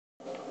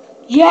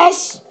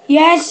Yes,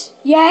 yes,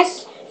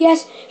 yes,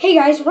 yes. Hey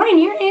guys, Ryan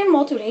here, and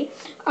well today,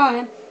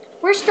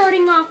 we're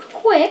starting off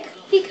quick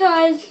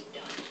because,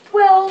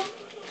 well,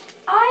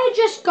 I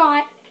just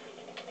got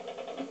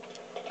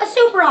a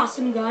super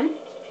awesome gun.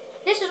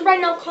 This is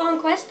right now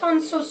Conquest on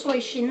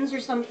Associations or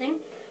something.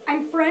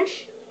 I'm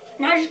French,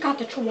 and I just got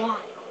the Chihuahua.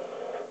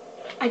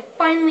 I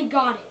finally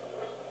got it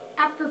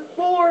after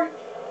 4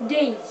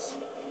 days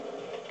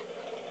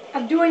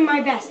of doing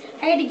my best.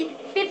 I had to get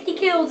 50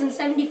 kills and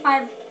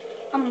 75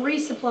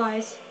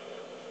 resupplies.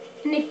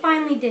 And they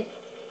finally did it.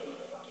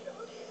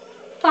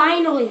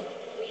 Finally.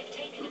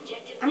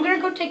 I'm gonna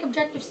go take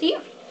objective C.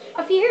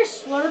 If you hear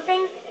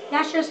slurping,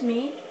 that's just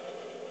me.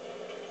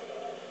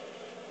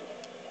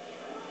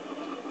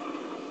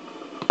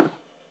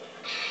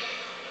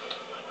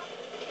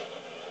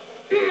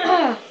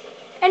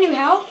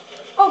 Anyhow,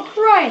 oh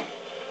crud.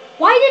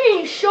 Why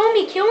didn't it show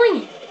me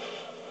killing it?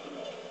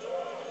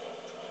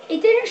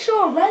 It didn't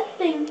show a red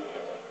thing.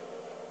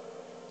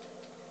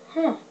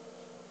 Huh.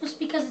 Just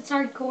because it's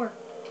hardcore.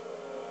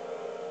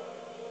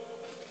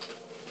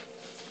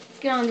 Let's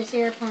get on this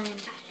airplane.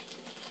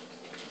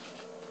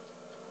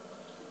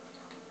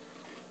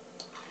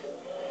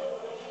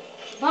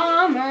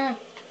 Bomber.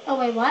 Oh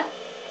wait, what?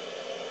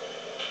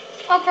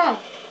 Okay.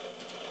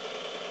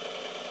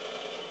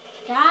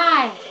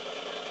 Die.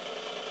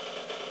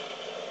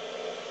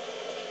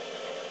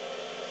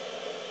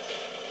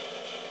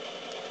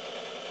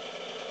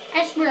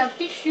 I swear, if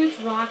he shoots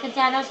rockets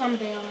at us, I'm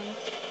bailing.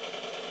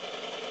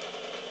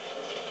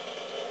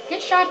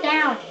 Get shot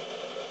down.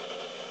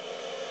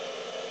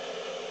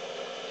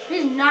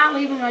 He's not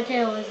leaving our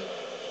tail, is he?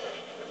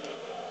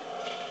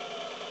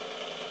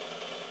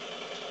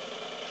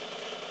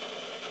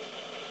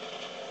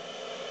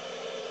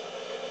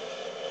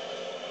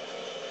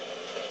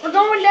 We're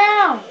going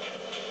down.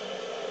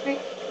 Wait.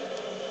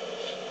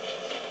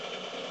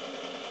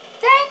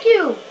 Thank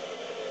you.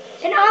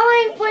 An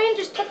allying plane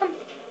just took him.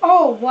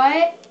 Oh,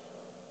 what?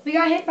 We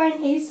got hit by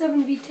an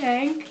A-7V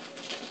tank.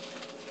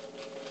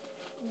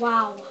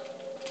 Wow.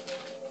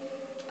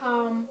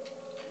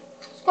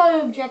 Let's go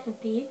to objective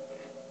B.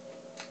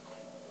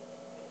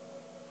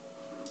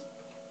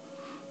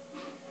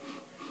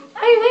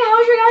 Anyway,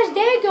 how's your guys'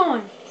 day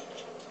going?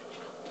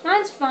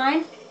 Mine's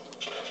fine.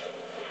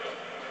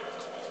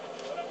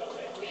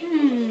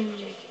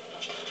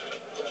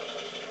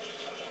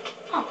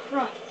 Oh,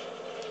 crap.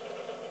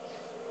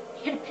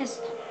 He hit a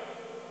pistol.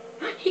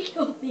 He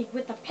killed me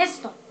with a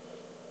pistol.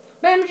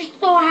 But I'm just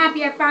so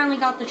happy I finally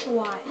got the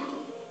Chihuahua.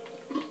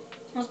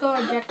 Let's go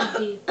to objective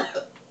D.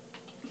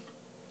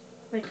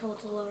 Wait till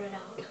it's loaded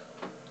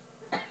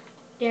out.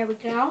 There we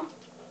go.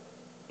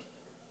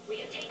 We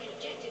have taken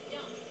objective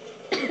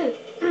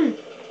done.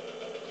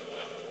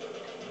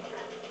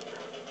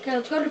 Okay,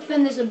 let's go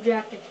defend this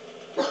objective.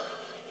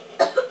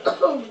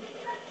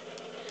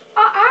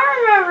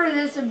 I remember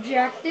this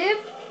objective.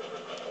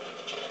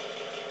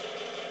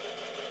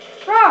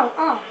 Bro,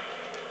 oh.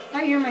 I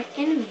thought you're my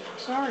enemy. I'm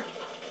sorry.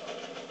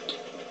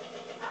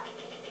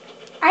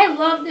 I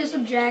love this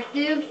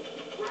objective.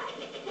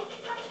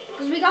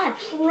 Because we got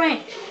a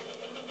trench.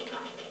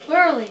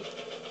 Literally.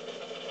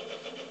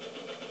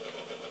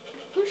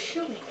 Who's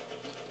shooting?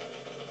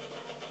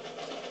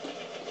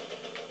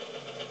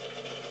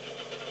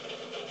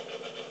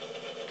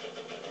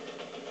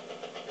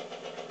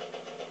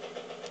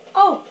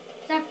 Oh,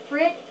 is that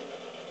Frit?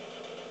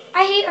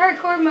 I hate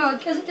hardcore mode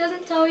because it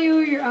doesn't tell you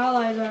who your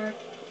allies are.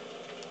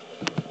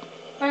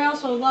 But I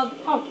also love,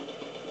 oh.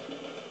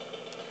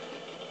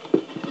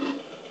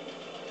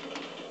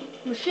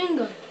 Machine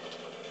gun.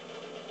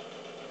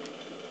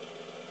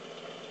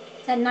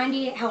 It's at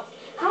 98 health.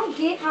 I don't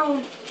get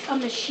how a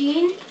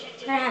machine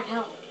can have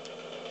health.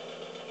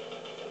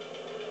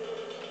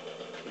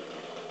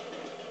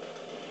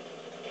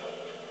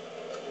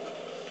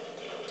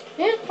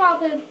 Here's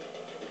probably.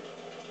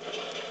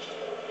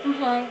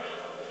 Okay.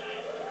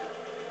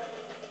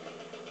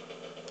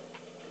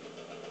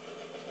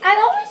 I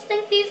always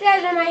think these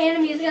guys are my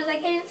enemies because I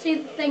can't see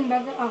the thing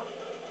above their, oh,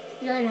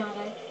 you're not,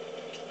 like,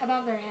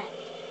 above their head.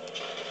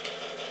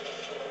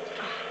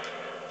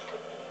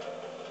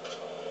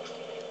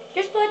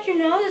 Just to let you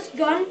know, this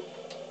gun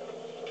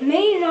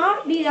may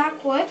not be that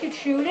quick at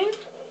shooting,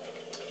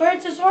 but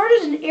it's as hard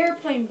as an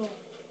airplane bullet.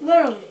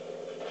 Literally.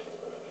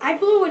 I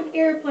blew an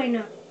airplane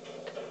up.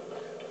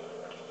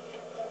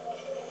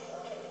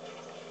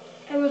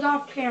 It was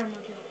off camera,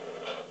 too.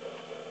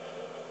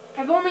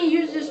 I've only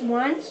used this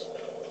once,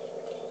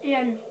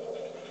 and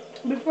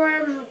before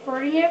I was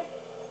recording it,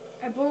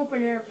 I blew up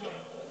an airplane.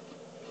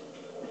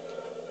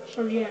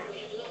 So yeah.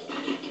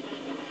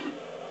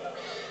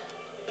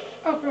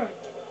 Oh, good.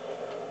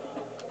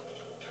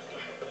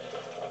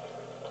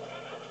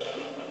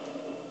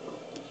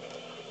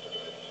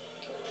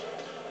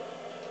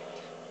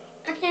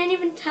 I can't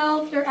even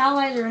tell if they're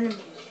allies or enemies.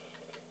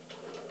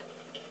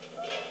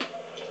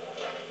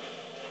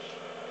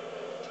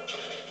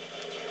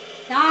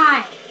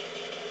 Die!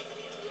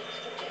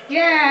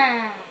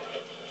 Yeah!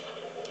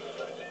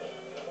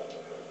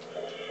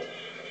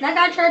 That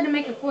guy tried to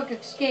make a quick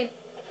escape.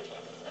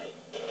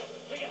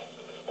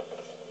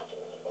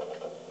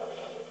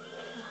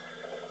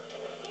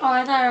 Oh,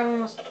 I thought I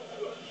almost...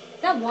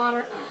 That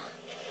water... Ugh.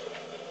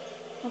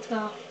 Let's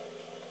go.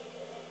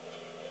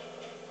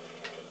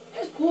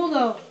 It's cool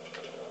though.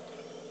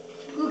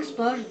 Cool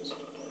explosions.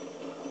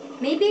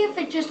 Maybe if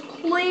it just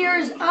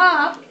clears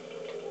up.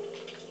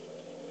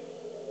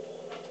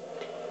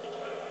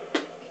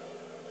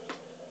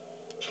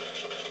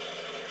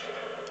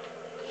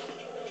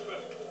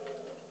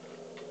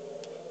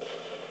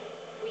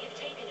 We have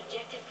taken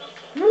objective Butter.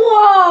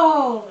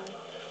 Whoa!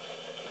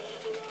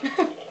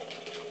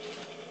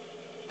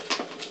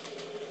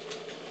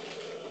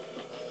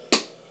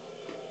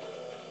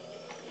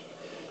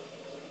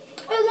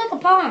 It's like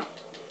a pond.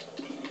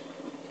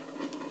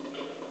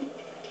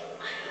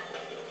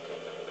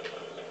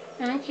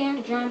 I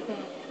can't jump it.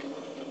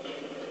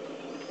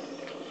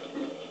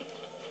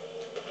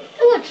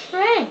 Ooh, a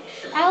trench.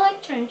 I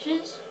like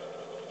trenches.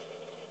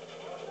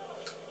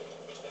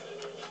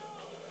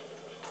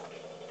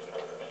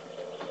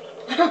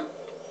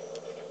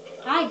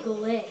 I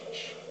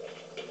glitch.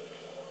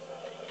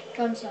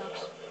 Gun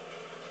sucks.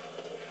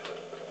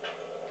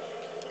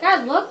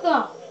 Guys, look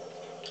though.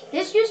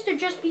 This used to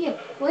just be a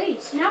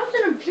place. Now it's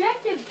an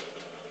objective.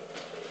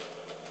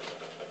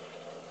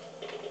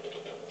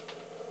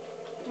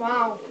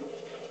 Wow.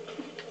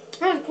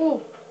 That's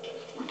cool.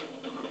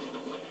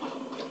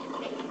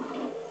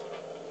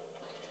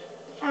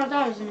 Oh,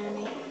 that was an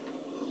enemy.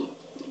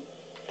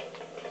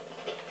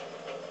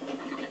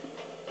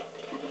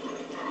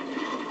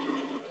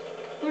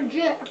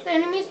 Legit, if the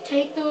enemies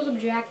take those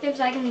objectives,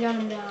 I can gun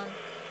them down.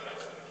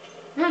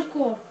 That's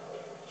cool.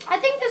 I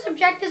think this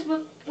objective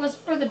was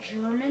for the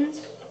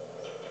Germans.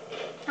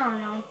 I don't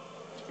know.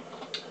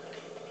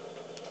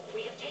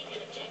 We have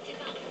taken objective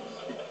Apples.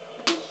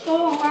 It's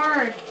so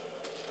hard.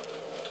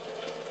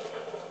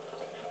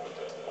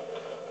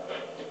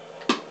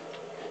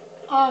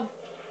 Oh,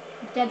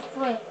 dead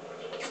foot.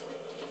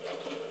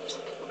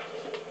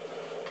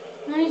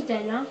 No, he's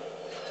dead now.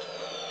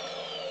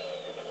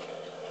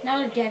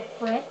 Another dead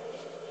foot.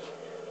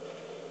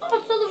 Oh,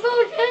 so the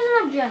village is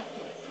an objective.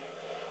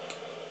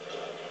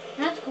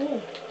 That's cool.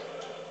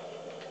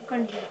 What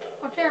can I do?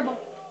 Oh, terrible.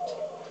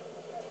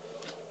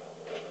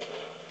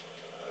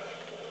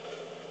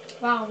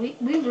 Wow, we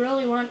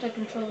really want to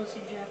control this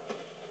objective.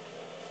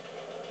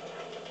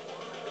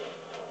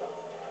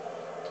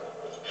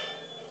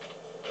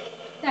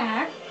 The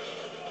heck?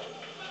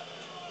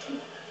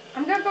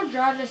 I'm gonna go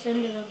drive this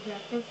into the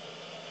objective.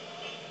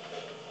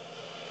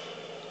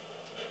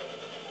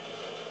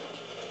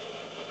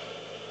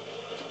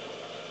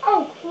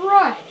 Oh,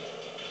 crud!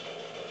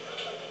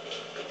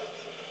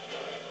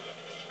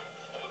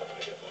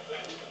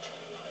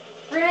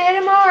 We're gonna hit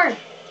him hard!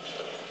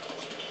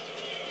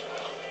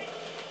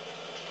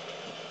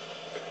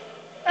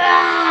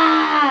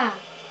 Ah!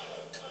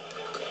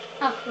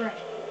 Oh, crud.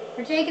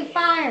 We're taking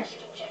fire.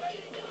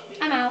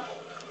 I'm out.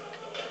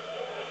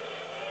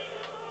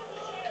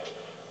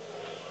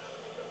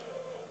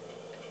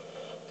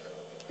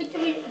 Did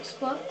we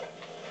explode?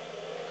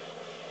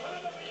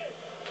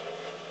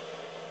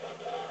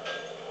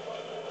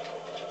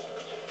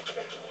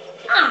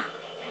 Ah!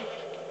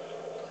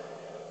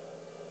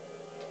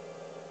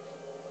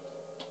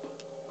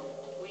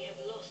 We have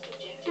lost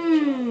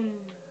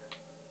objective.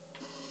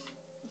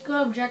 Let's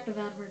go objective,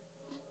 Edward.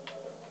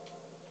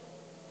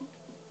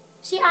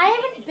 See, I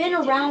haven't been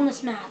around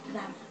this map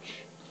that much.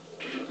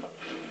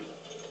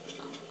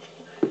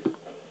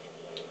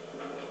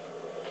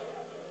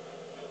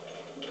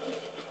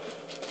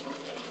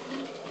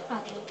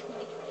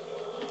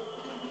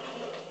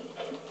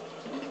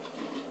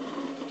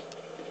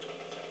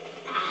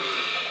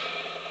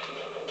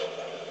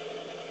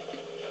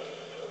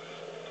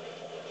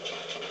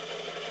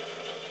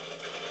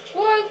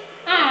 What?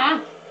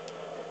 Ah!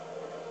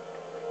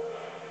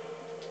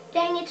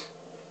 Dang it.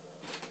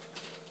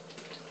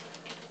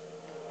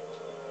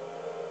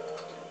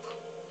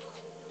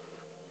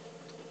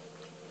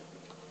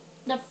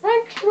 The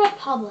French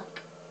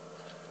Republic.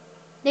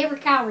 They were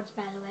cowards,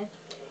 by the way.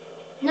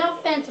 No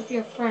offense if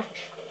you're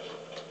French.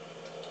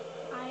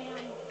 I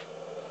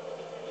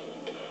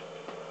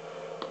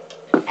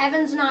am.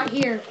 Evan's not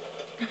here.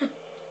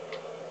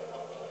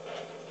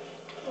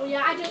 Well,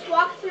 yeah, I just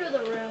walked through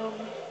the room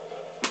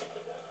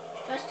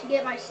just to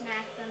get my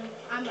snack. Then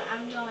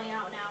I'm going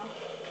out now.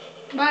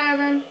 Bye,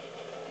 Evan.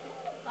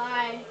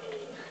 Bye.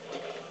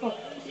 Oh,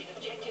 Losing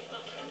objective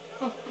Butter.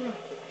 oh, no.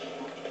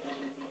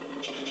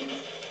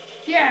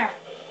 Yeah.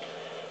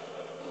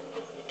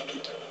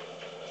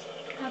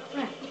 Oh,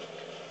 crap.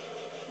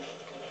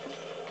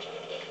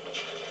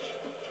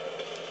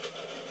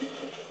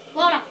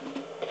 Load up.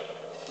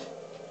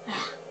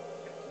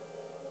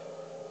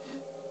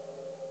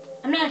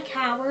 I'm not a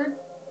coward.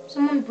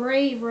 Someone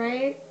brave,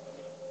 right?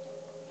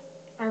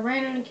 I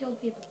ran in and killed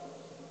people.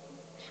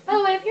 By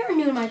the way, if you're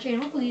new to my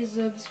channel, please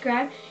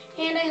subscribe.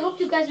 And I hope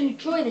you guys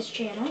enjoy this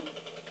channel.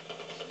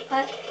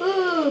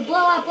 Ooh,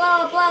 blow up, blow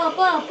up, blow up,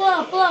 blow up, blow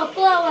up, blow up,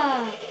 blow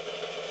up.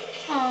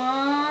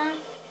 Aww.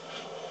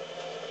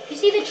 You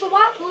see, the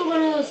Chawat blew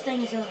one of those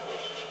things up.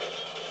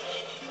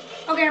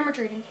 Okay, I'm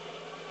retreating.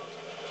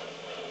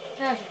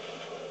 Okay.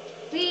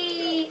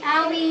 Wee,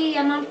 owie,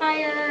 I'm on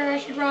fire. I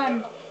should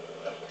run.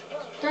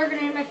 They're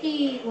gonna hit my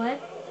feet. What?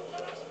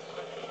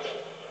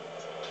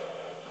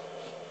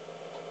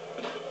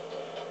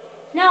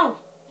 No!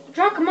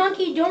 Drunk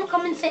monkey, don't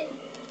come and sit.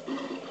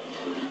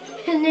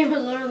 His name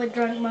was literally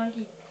Drunk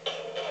Monkey.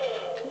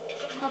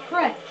 Oh,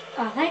 correct.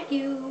 Thank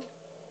you.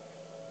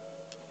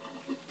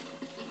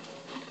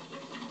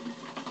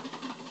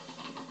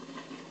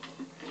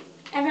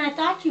 Evan, I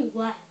thought you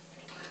left.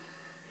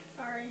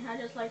 Sorry, I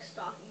just like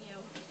stalking you.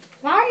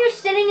 Why are you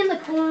sitting in the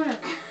corner?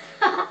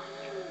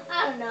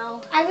 I don't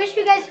know. I wish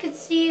you guys could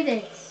see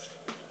this.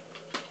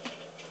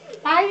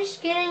 Why are you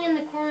sitting in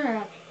the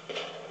corner?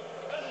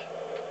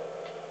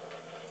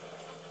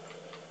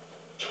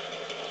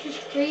 It's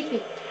just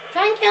creepy.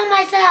 Try and kill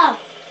myself.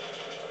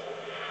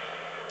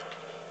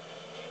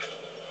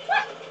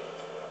 What?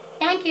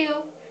 Thank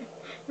you,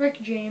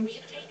 Rick James.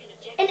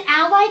 An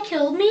ally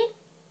killed me?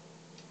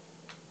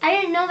 I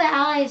didn't know that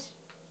allies.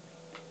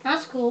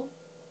 That's cool.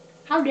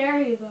 How dare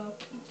you, though?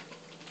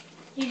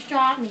 You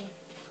shot me.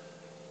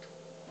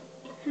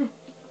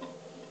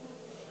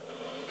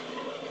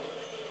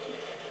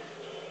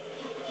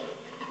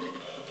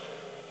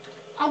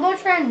 I'll go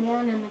try and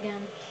warn him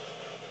again.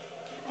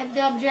 If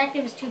the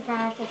objective is too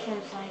powerful for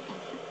his liking.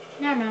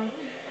 Never mind.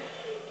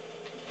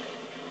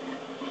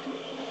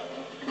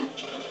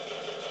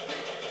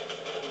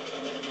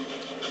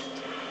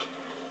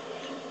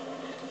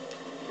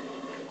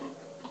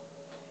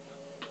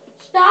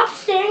 Stop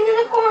staying in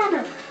the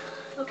corner.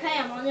 Okay,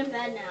 I'm on your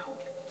bed now.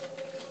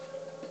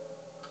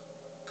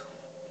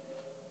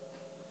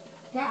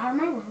 Get out of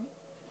my room.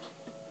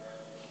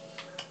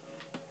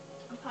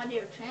 I'm part of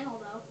your channel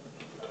though.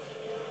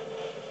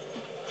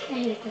 I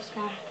hate this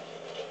guy.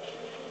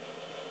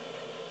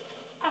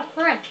 Oh,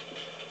 frick.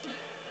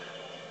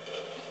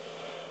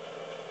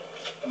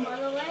 By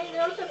the way,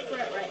 there's a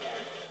Frit right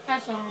there. I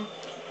saw him.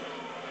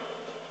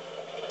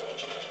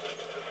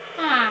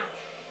 Ah,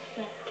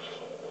 shit.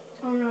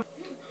 Oh no.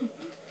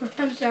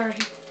 I'm sorry.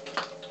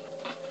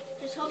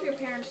 Just hope your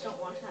parents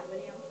don't watch that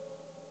video.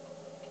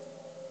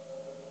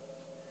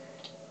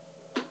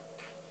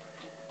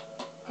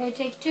 Okay,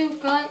 take two,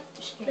 cut.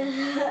 Just kidding.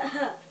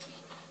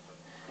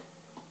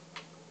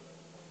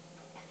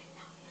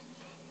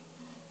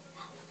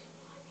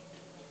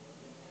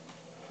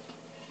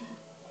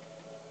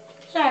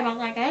 Sorry about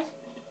that, guys.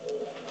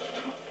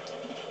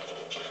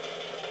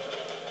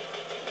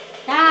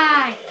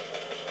 Die!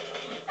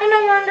 I know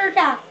we're under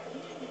attack.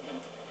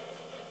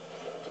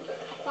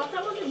 Thought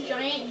that was a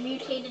giant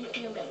mutated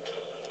human.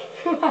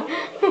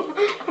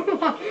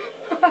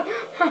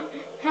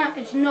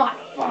 It's not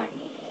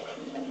funny.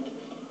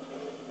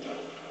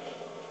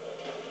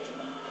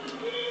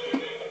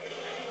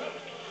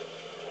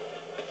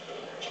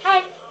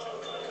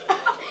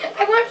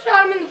 I once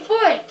shot him in the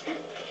foot.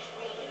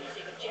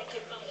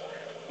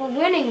 We're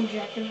winning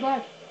objective,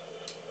 but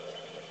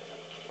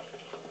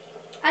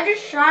I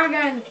just shot a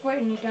guy in the foot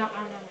and he died.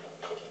 I don't know.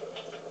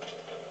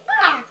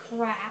 Ah,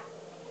 crap.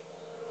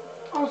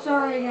 Oh,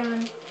 sorry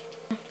again.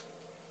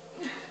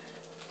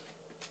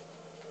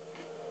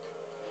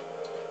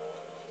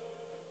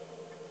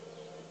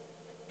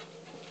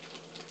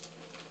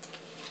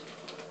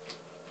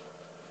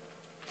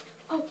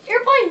 Oh,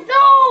 airplane,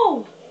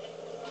 no!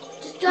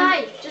 Just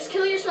die. Just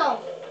kill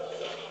yourself.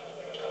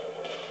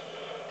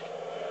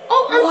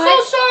 Oh, I'm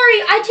What? so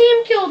sorry. I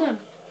team killed him.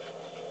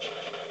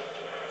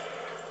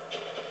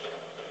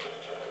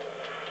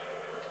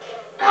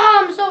 Oh,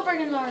 I'm so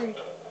freaking sorry.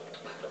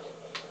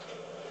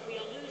 We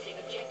are losing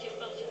objective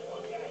butter.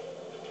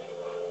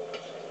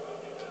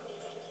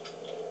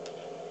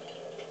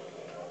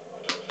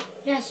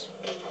 Yes.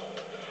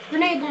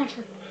 Grenade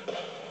launcher.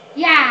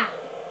 Yeah.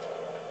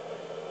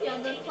 Yeah,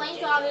 the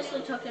planes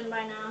obviously took him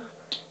by now.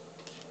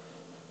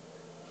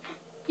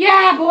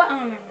 Yeah, boy.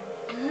 Oh, no.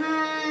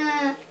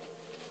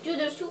 Dude,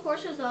 there's two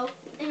horses though,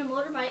 and a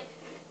motorbike.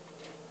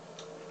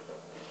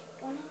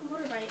 Oh, not a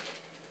motorbike.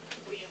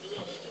 We have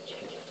lost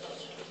objective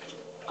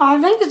butter. I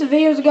think this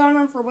video's gone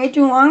on for way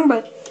too long,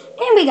 but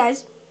anyway,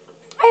 guys,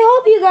 I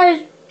hope you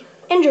guys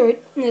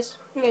enjoyed this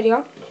video.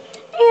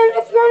 And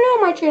if you're new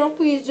on my channel,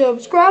 please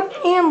subscribe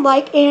and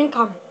like and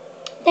comment.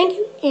 Thank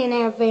you, and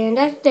have a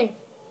fantastic day.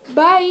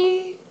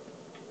 Bye.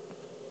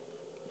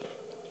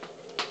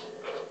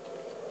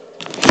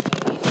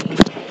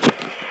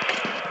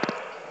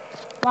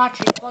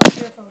 Watch it. Plug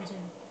your earphones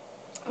in.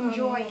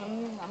 Enjoy.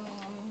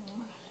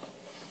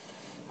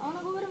 I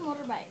wanna go with a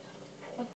motorbike.